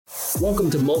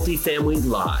Welcome to Multifamily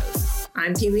Live.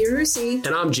 I'm Keely Yarusi.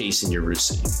 And I'm Jason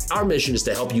Yarusi. Our mission is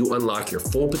to help you unlock your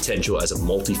full potential as a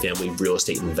multifamily real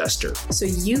estate investor. So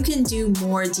you can do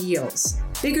more deals,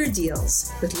 bigger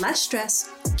deals, with less stress,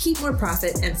 keep more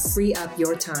profit, and free up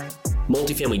your time.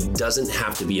 Multifamily doesn't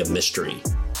have to be a mystery.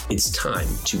 It's time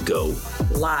to go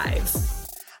live.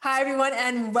 Hi, everyone,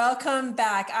 and welcome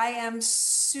back. I am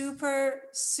super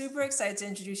excited to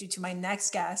introduce you to my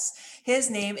next guest.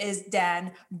 His name is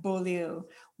Dan Beaulieu.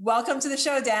 Welcome to the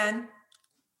show, Dan.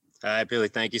 Hi, Billy.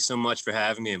 Thank you so much for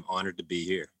having me. I'm honored to be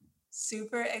here.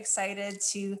 Super excited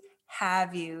to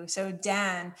have you. So,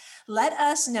 Dan, let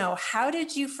us know, how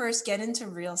did you first get into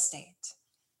real estate?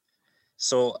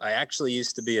 So I actually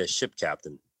used to be a ship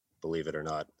captain, believe it or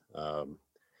not.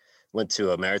 Went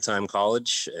to a maritime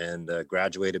college and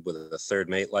graduated with a third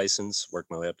mate license,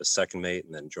 worked my way up to second mate,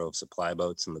 and then drove supply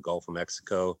boats in the Gulf of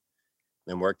Mexico,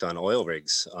 then worked on oil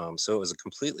rigs. So it was a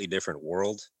completely different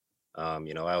world. I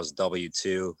was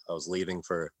W-2. I was leaving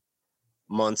for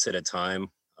months at a time.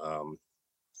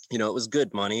 It was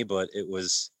good money, but it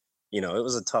was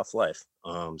a tough life.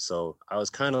 So I was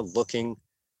kind of looking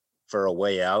for a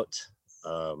way out,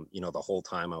 the whole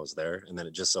time I was there. And then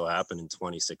it just so happened in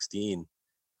 2016,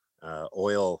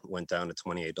 oil went down to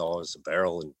 $28 a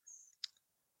barrel and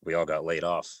we all got laid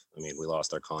off. I mean, we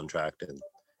lost our contract and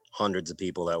hundreds of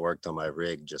people that worked on my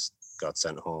rig just got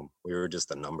sent home. We were just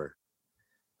a number.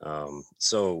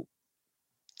 So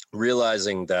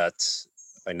realizing that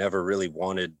I never really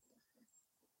wanted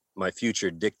my future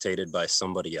dictated by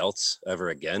somebody else ever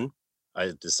again,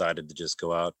 I decided to just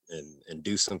go out and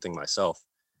do something myself.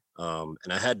 And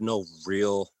I had no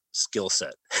real skill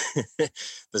set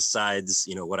besides,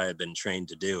 what I had been trained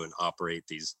to do and operate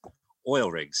these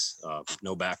oil rigs,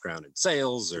 no background in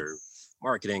sales or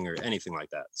marketing or anything like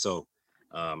that. So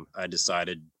I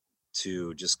decided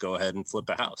to just go ahead and flip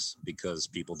a house because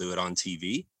people do it on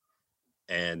TV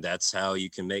and that's how you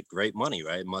can make great money,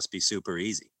 right? It must be super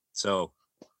easy. So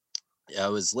I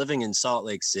was living in Salt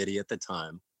Lake City at the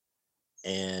time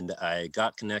and I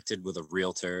got connected with a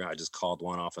realtor. I just called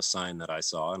one off a sign that I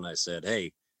saw and I said,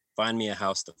 hey, find me a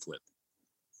house to flip.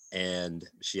 And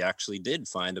she actually did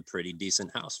find a pretty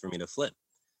decent house for me to flip.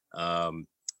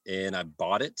 And I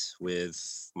bought it with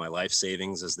my life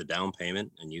savings as the down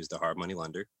payment and used a hard money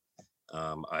lender.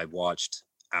 I watched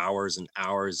hours and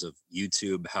hours of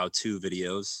YouTube how-to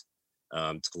videos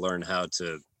to learn how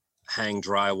to hang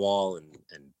drywall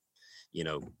and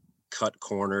cut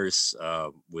corners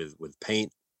with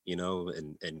paint,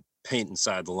 and paint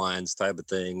inside the lines type of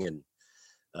thing. And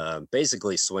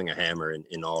basically swing a hammer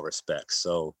in all respects.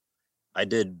 So I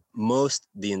did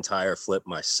the entire flip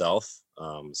myself.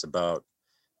 It's about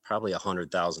probably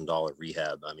 $100,000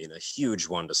 rehab. I mean, a huge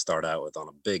one to start out with on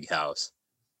a big house,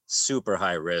 super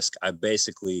high risk. I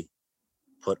basically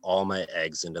put all my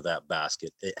eggs into that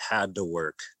basket. It had to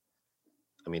work.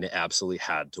 I mean, it absolutely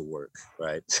had to work,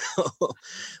 right? So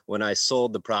when I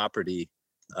sold the property,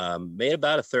 made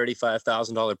about a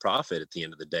 $35,000 profit at the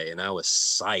end of the day. And I was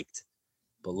psyched.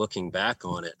 But looking back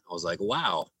on it, I was like,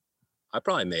 wow, I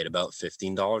probably made about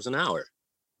 $15 an hour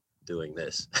doing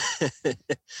this.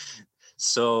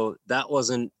 So that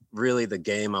wasn't really the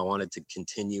game I wanted to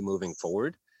continue moving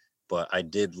forward, but I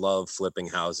did love flipping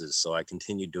houses. So I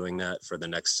continued doing that for the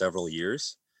next several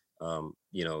years.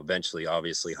 Eventually,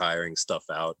 obviously hiring stuff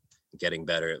out, getting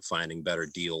better at finding better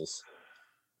deals.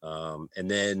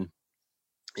 And then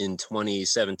in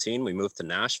 2017, we moved to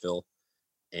Nashville.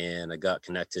 And I got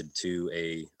connected to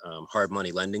a hard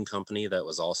money lending company that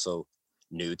was also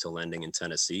new to lending in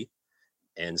Tennessee.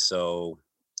 And so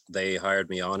they hired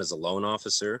me on as a loan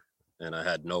officer and I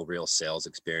had no real sales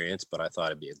experience, but I thought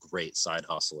it'd be a great side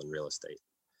hustle in real estate.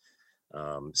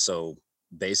 So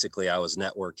basically I was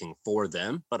networking for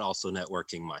them, but also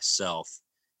networking myself,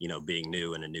 being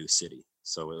new in a new city.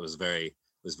 So it was very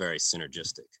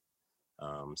synergistic.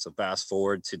 So fast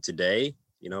forward to today,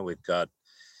 we've got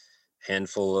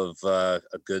handful of a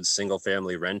good single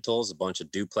family rentals, a bunch of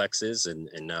duplexes,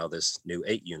 and now this new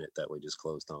 8 unit that we just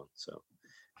closed on. So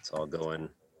it's all going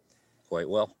quite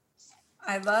well.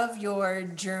 I love your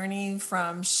journey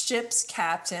from ship's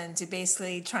captain to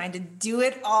basically trying to do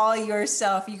it all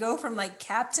yourself. You go from like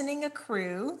captaining a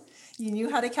crew. You knew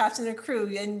how to captain a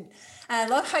crew. And I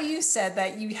love how you said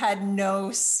that you had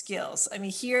no skills. I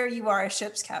mean, here you are a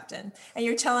ship's captain and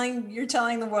you're telling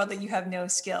the world that you have no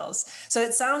skills. So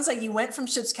it sounds like you went from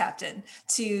ship's captain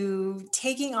to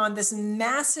taking on this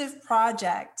massive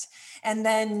project. And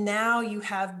then now you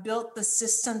have built the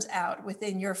systems out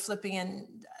within your flipping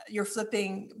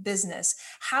business.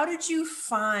 How did you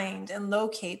find and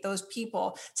locate those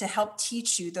people to help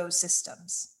teach you those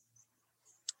systems?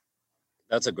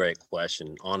 That's a great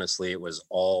question. Honestly, it was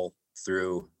all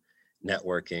through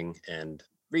networking and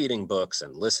reading books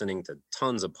and listening to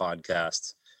tons of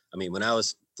podcasts. I mean, when I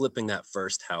was flipping that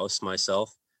first house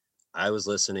myself, I was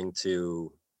listening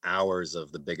to hours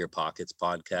of the Bigger Pockets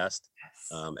podcast.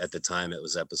 Yes. At the time, it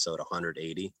was episode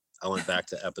 180. I went back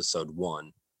to episode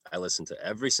 1. I listened to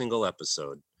every single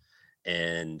episode,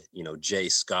 and Jay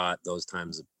Scott, those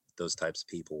types of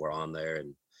people were on there,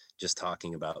 and just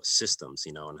talking about systems,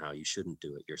 and how you shouldn't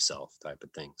do it yourself, type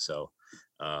of thing. So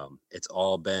it's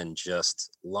all been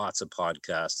just lots of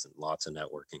podcasts and lots of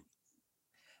networking.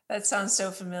 That sounds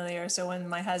so familiar. So when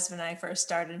my husband and I first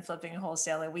started in flipping and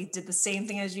wholesaling, we did the same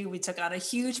thing as you. We took on a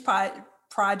huge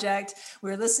project. We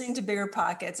were listening to Bigger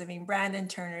Pockets. I mean, Brandon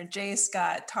Turner, Jay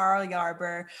Scott, Tara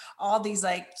Yarber, all these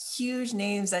like huge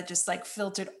names that just like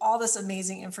filtered all this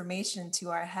amazing information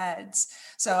to our heads.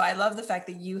 So I love the fact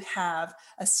that you have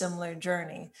a similar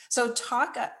journey. So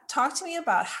talk to me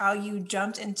about how you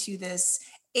jumped into this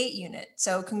 8-unit.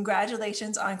 So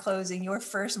congratulations on closing your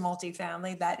first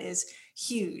multifamily. That is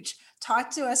huge. Talk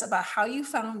to us about how you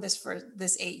found this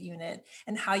 8-unit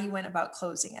and how you went about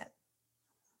closing it.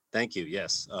 Thank you.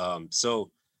 Yes.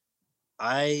 So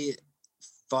I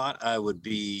thought I would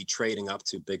be trading up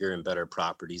to bigger and better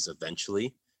properties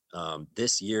eventually.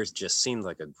 This year just seemed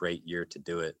like a great year to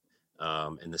do it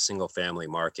in the single family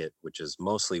market, which is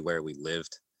mostly where we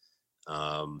lived,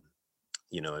 and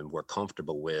we're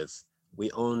comfortable with. We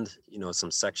owned,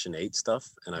 some Section 8 stuff,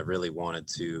 and I really wanted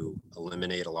to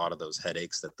eliminate a lot of those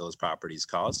headaches that those properties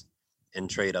cause and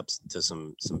trade up to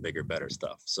some bigger, better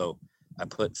stuff. So I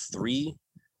put 3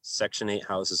 Section 8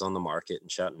 houses on the market in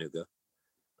Chattanooga.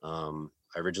 I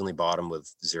originally bought them with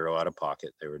 0 out of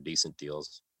pocket. They were decent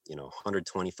deals,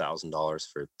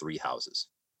 $120,000 for 3 houses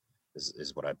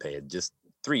is what I paid just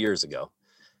 3 years ago.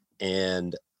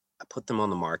 And I put them on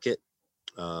the market.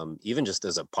 Even just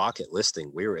as a pocket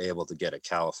listing, we were able to get a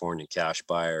California cash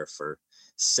buyer for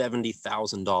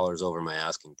 $70,000 over my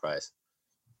asking price.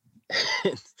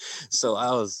 So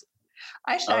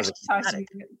I should actually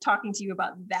talking to you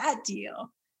about that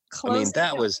deal.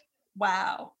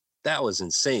 Wow. That was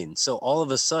insane. So all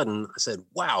of a sudden I said,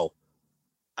 wow,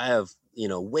 I have,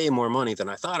 way more money than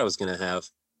I thought I was going to have.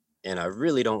 And I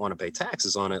really don't want to pay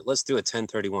taxes on it. Let's do a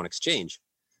 1031 exchange.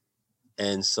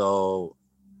 And so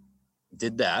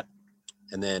did that.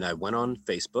 And then I went on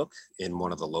Facebook in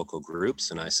one of the local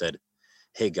groups and I said,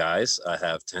 hey guys, I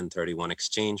have 1031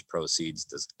 exchange proceeds.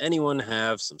 Does anyone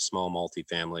have some small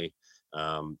multifamily,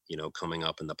 coming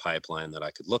up in the pipeline that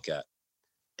I could look at?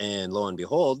 And lo and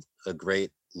behold, a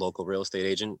great local real estate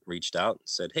agent reached out and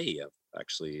said, hey, I've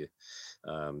actually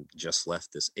just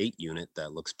left this 8-unit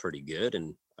that looks pretty good.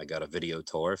 And I got a video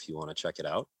tour if you want to check it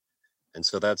out. And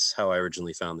so that's how I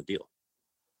originally found the deal.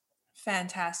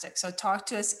 Fantastic. So talk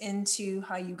to us into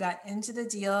how you got into the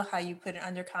deal, how you put it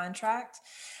under contract.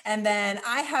 And then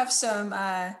I have some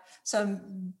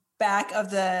back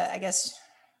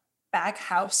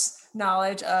house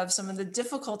knowledge of some of the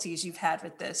difficulties you've had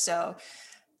with this. So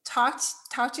talk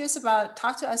to us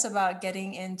about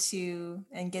getting into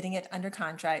and getting it under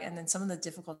contract, and then some of the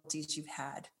difficulties you've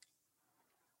had.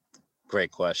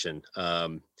 Great question.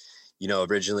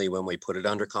 Originally when we put it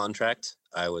under contract,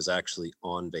 I was actually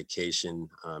on vacation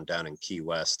down in Key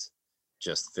West,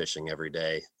 just fishing every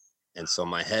day. And so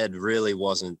my head really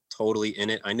wasn't totally in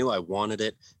it. I knew I wanted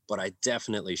it, but I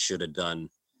definitely should have done,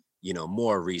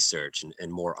 more research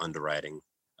and more underwriting,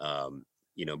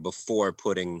 before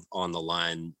putting on the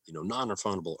line,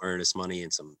 non-refundable earnest money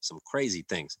and some crazy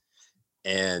things.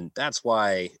 And that's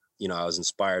why, I was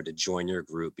inspired to join your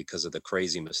group because of the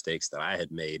crazy mistakes that I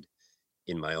had made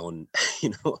in my own,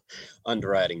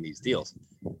 underwriting these deals.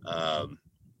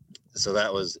 So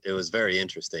it was very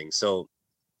interesting. So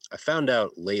I found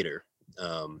out later,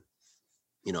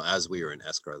 as we were in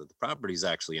escrow, that the property is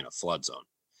actually in a flood zone,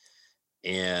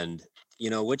 and,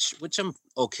 which I'm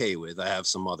okay with. I have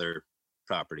some other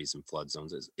properties in flood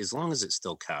zones as long as it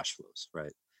still cash flows.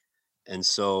 Right. And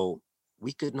so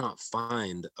we could not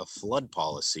find a flood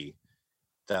policy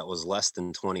that was less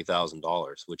than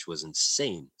 $20,000, which was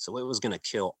insane. So it was going to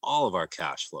kill all of our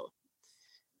cash flow.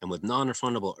 And with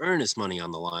non-refundable earnest money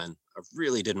on the line, I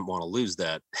really didn't want to lose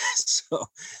that. So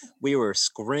we were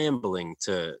scrambling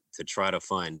to try to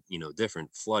find,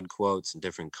 different flood quotes and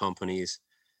different companies.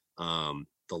 The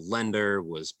lender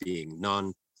was being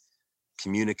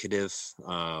non-communicative,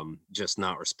 just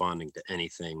not responding to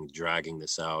anything, dragging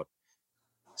this out.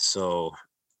 So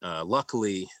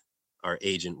luckily, our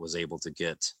agent was able to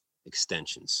get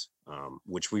extensions,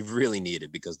 which we really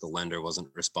needed because the lender wasn't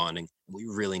responding. We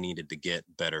really needed to get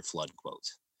better flood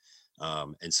quotes.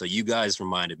 And so you guys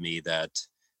reminded me that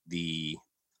the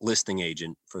listing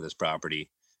agent for this property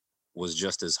was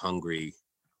just as hungry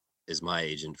as my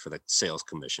agent for the sales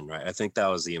commission, right? I think that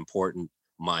was the important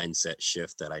mindset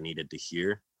shift that I needed to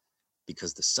hear,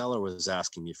 because the seller was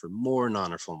asking me for more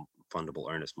non-refundable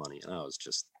earnest money. And I was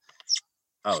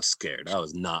scared. I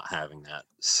was not having that.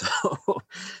 So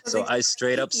I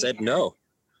straight up said no.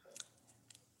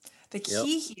 The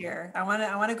key here, I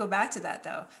want to go back to that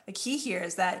though. The key here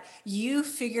is that you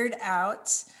figured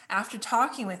out after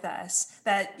talking with us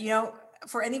that,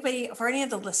 for any of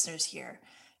the listeners here,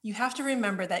 you have to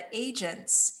remember that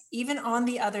agents, even on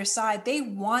the other side, they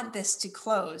want this to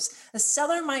close. The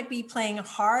seller might be playing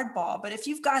hardball, but if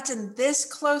you've gotten this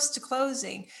close to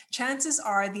closing, chances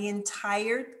are the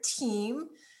entire team,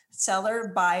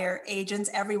 seller, buyer,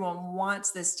 agents, everyone wants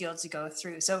this deal to go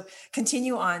through. So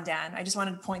continue on, Dan. I just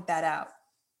wanted to point that out.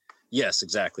 Yes,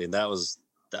 exactly. And that was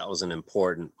an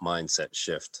important mindset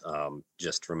shift.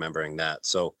 Just remembering that.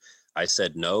 So I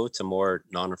said no to more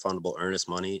non-refundable earnest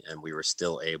money, and we were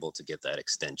still able to get that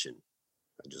extension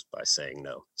just by saying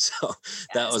no. So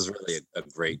that was really a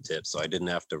great tip. So I didn't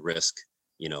have to risk,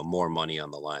 more money on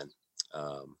the line.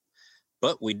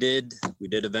 But we did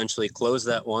eventually close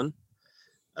that one.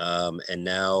 And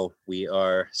now we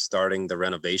are starting the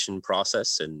renovation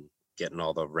process and getting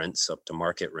all the rents up to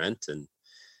market rent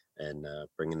and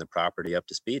bringing the property up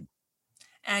to speed.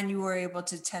 And you were able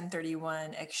to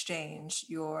 1031 exchange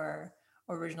your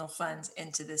original funds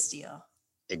into this deal.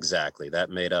 Exactly. That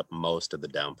made up most of the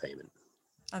down payment.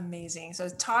 Amazing. So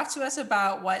talk to us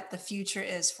about what the future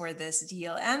is for this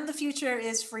deal and the future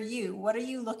is for you. What are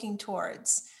you looking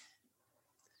towards?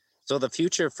 So the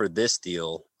future for this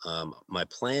deal, my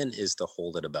plan is to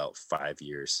hold it about 5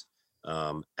 years.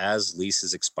 As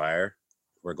leases expire,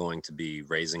 we're going to be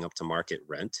raising up to market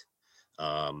rent.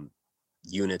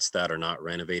 Units that are not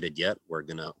renovated yet, we're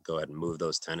going to go ahead and move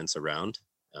those tenants around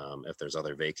if there's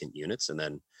other vacant units, and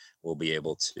then we'll be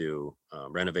able to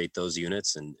renovate those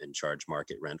units and charge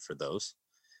market rent for those.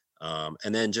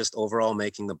 And then just overall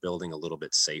making the building a little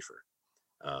bit safer.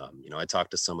 I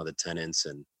talked to some of the tenants,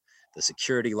 and the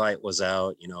security light was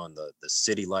out, and the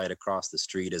city light across the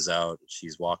street is out.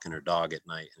 She's walking her dog at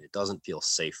night, and it doesn't feel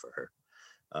safe for her.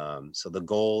 So the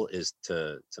goal is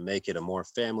to make it a more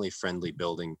family-friendly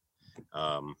building,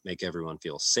 make everyone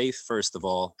feel safe, first of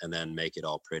all, and then make it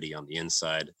all pretty on the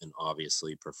inside and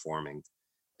obviously performing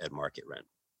at market rent.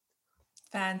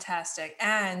 Fantastic.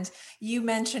 And you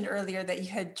mentioned earlier that you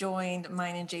had joined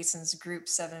mine and Jason's group,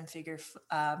 7-Figure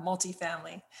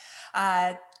Multifamily.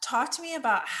 Talk to me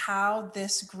about how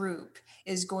this group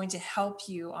is going to help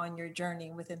you on your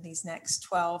journey within these next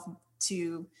 12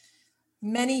 to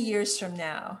many years from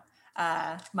now,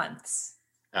 months.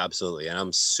 Absolutely. And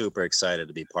I'm super excited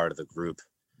to be part of the group.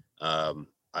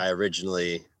 I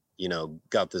originally,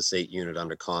 got this 8-unit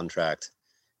under contract.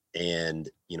 And,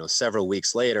 several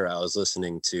weeks later, I was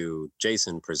listening to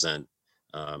Jason present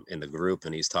in the group,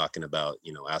 and he's talking about,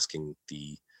 asking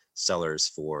the sellers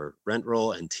for rent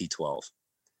roll and T12,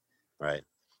 right?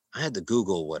 I had to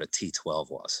Google what a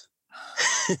T12 was.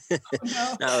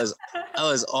 No. I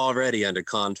was already under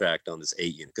contract on this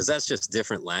 8-unit, because that's just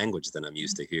different language than I'm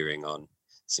used to hearing on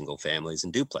single families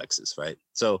and duplexes, right?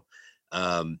 So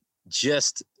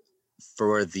just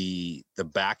for the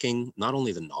backing, not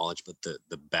only the knowledge, but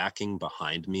the backing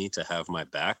behind me to have my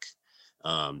back,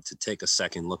 to take a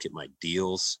second look at my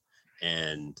deals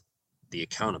and the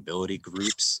accountability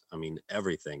groups. I mean,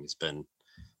 everything has been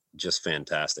just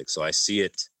fantastic. So I see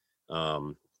it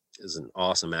as an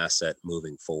awesome asset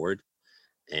moving forward.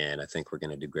 And I think we're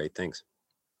going to do great things.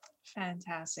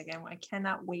 Fantastic. And I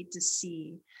cannot wait to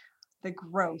see the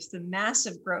growth, the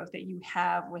massive growth that you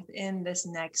have within this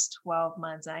next 12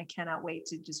 months. And I cannot wait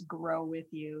to just grow with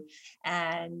you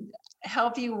and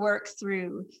help you work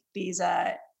through these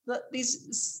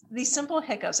simple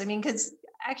hiccups. I mean, because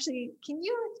actually, can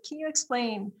you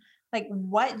explain like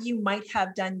what you might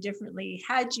have done differently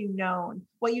had you known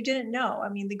what you didn't know? I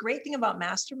mean, the great thing about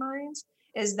masterminds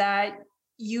is that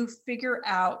you figure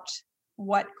out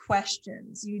what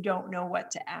questions you don't know what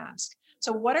to ask.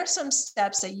 So what are some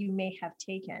steps that you may have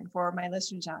taken for my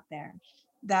listeners out there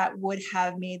that would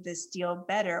have made this deal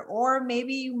better? Or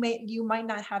maybe you might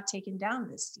not have taken down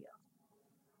this deal.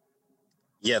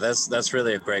 Yeah, that's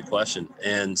really a great question.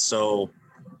 And so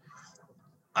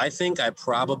I think I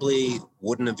probably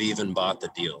wouldn't have even bought the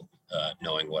deal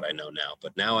knowing what I know now,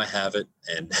 but now I have it,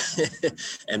 and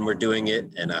and we're doing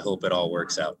it, and I hope it all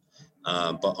works out.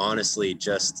 But honestly,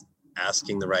 just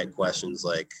asking the right questions,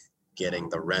 like getting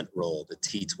the rent roll, the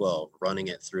T12, running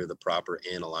it through the proper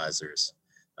analyzers,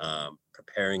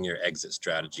 preparing your exit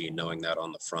strategy, knowing that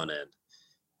on the front end,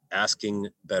 asking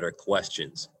better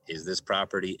questions. Is this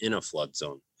property in a flood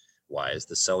zone? Why is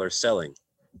the seller selling?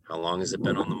 How long has it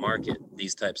been on the market?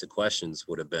 These types of questions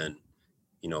would have been,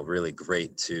 really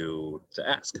great to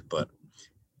ask. But,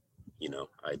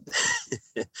 I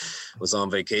was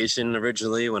on vacation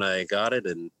originally when I got it,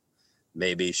 and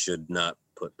maybe should not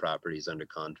put properties under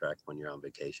contract when you're on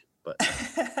vacation. But I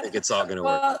think it's all going to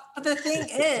work. Well, but the thing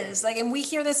is, like, and we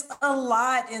hear this a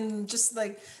lot in just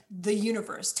like the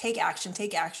universe, take action,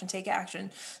 take action, take action.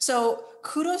 So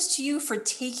kudos to you for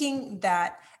taking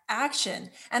that action.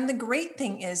 And the great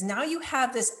thing is now you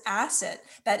have this asset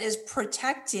that is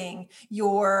protecting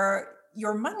your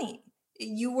money.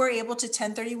 You were able to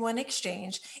 1031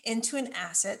 exchange into an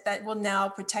asset that will now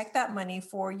protect that money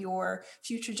for your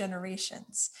future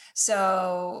generations.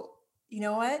 So, you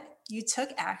know what? You took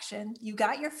action, you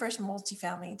got your first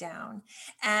multifamily down,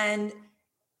 and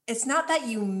it's not that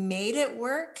you made it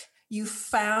work, you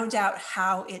found out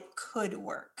how it could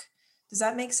work. Does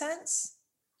that make sense?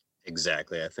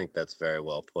 Exactly. I think that's very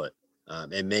well put.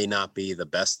 It may not be the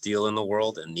best deal in the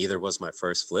world, and neither was my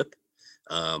first flip,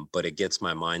 but it gets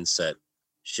my mindset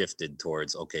shifted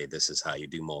towards, okay, this is how you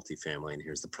do multifamily, and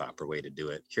here's the proper way to do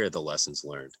it. Here are the lessons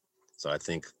learned. So I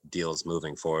think deals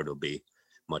moving forward will be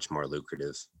much more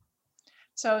lucrative.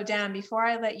 So Dan, before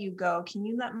I let you go, can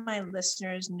you let my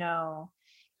listeners know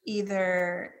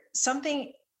either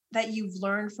something that you've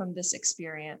learned from this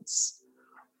experience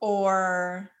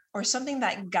or something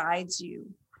that guides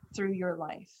you through your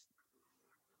life?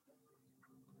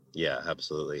 Yeah,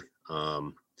 absolutely.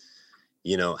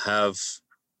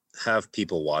 Have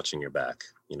people watching your back,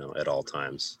 at all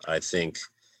times. I think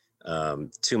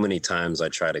too many times I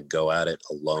try to go at it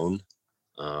alone,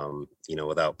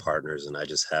 without partners. And I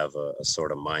just have a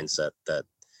sort of mindset that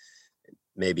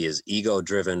maybe is ego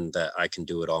driven, that I can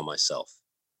do it all myself.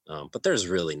 But there's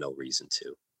really no reason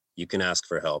to. You can ask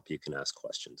for help, you can ask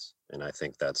questions. And I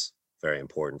think that's very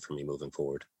important for me moving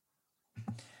forward.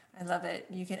 I love it.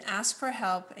 You can ask for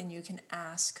help and you can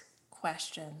ask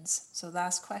questions. So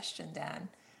last question, Dan,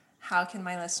 how can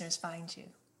my listeners find you?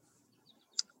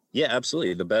 Yeah,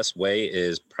 absolutely. The best way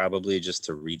is probably just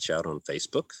to reach out on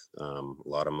Facebook. A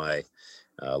lot of my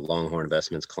Longhorn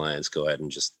Investments clients go ahead and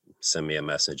just send me a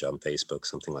message on Facebook,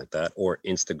 something like that, or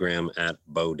Instagram at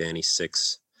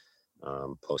BoDanny6.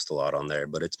 Post a lot on there,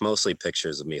 but it's mostly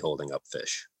pictures of me holding up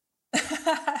fish.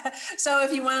 So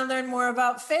if you want to learn more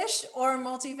about fish or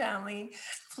multifamily,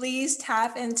 please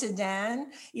tap into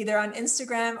Dan either on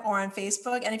Instagram or on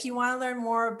Facebook. And if you want to learn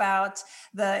more about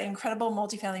the incredible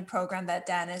multifamily program that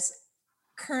Dan is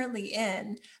currently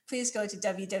in, please go to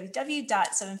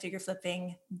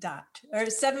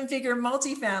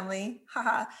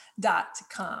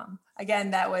sevenfiguremultifamily.com.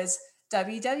 Again, that was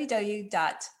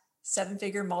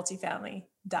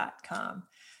www.sevenfiguremultifamily.com.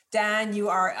 Dan, you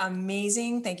are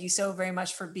amazing. Thank you so very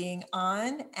much for being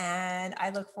on, and I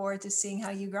look forward to seeing how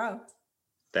you grow.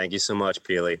 Thank you so much,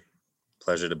 Peely.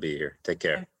 Pleasure to be here. Take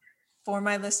care. And for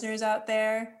my listeners out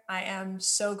there, I am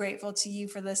so grateful to you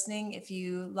for listening. If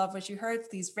you love what you heard,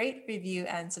 please rate, review,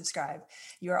 and subscribe.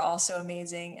 You are also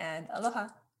amazing, and aloha.